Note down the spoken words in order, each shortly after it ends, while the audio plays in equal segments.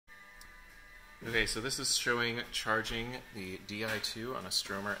Okay, so this is showing charging the Di2 on a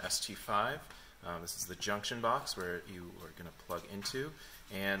Stromer ST5. This is the junction box where you are going to plug into.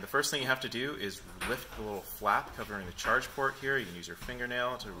 And the first thing you have to do is lift the little flap covering the charge port here. You can use your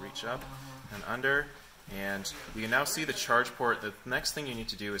fingernail to reach up and under. And you can now see the charge port. The next thing you need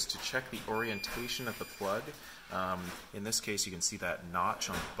to do is to check the orientation of the plug. In this case, you can see that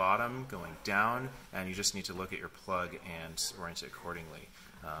notch on the bottom going down, and you just need to look at your plug and orient it accordingly.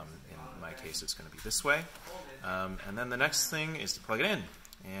 In my case, it's going to be this way. And then the next thing is to plug it in.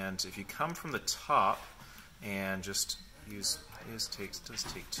 And if you come from the top and just use, it does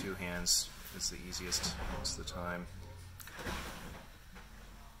take two hands. It's the easiest most of the time.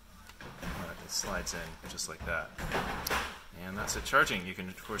 It slides in just like that. And that's it charging. You can,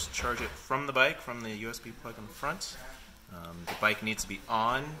 of course, charge it from the bike, from the USB plug in the front. The bike needs to be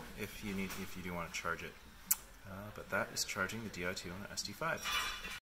on if you do want to charge it. But that is charging the Di2 on an ST5.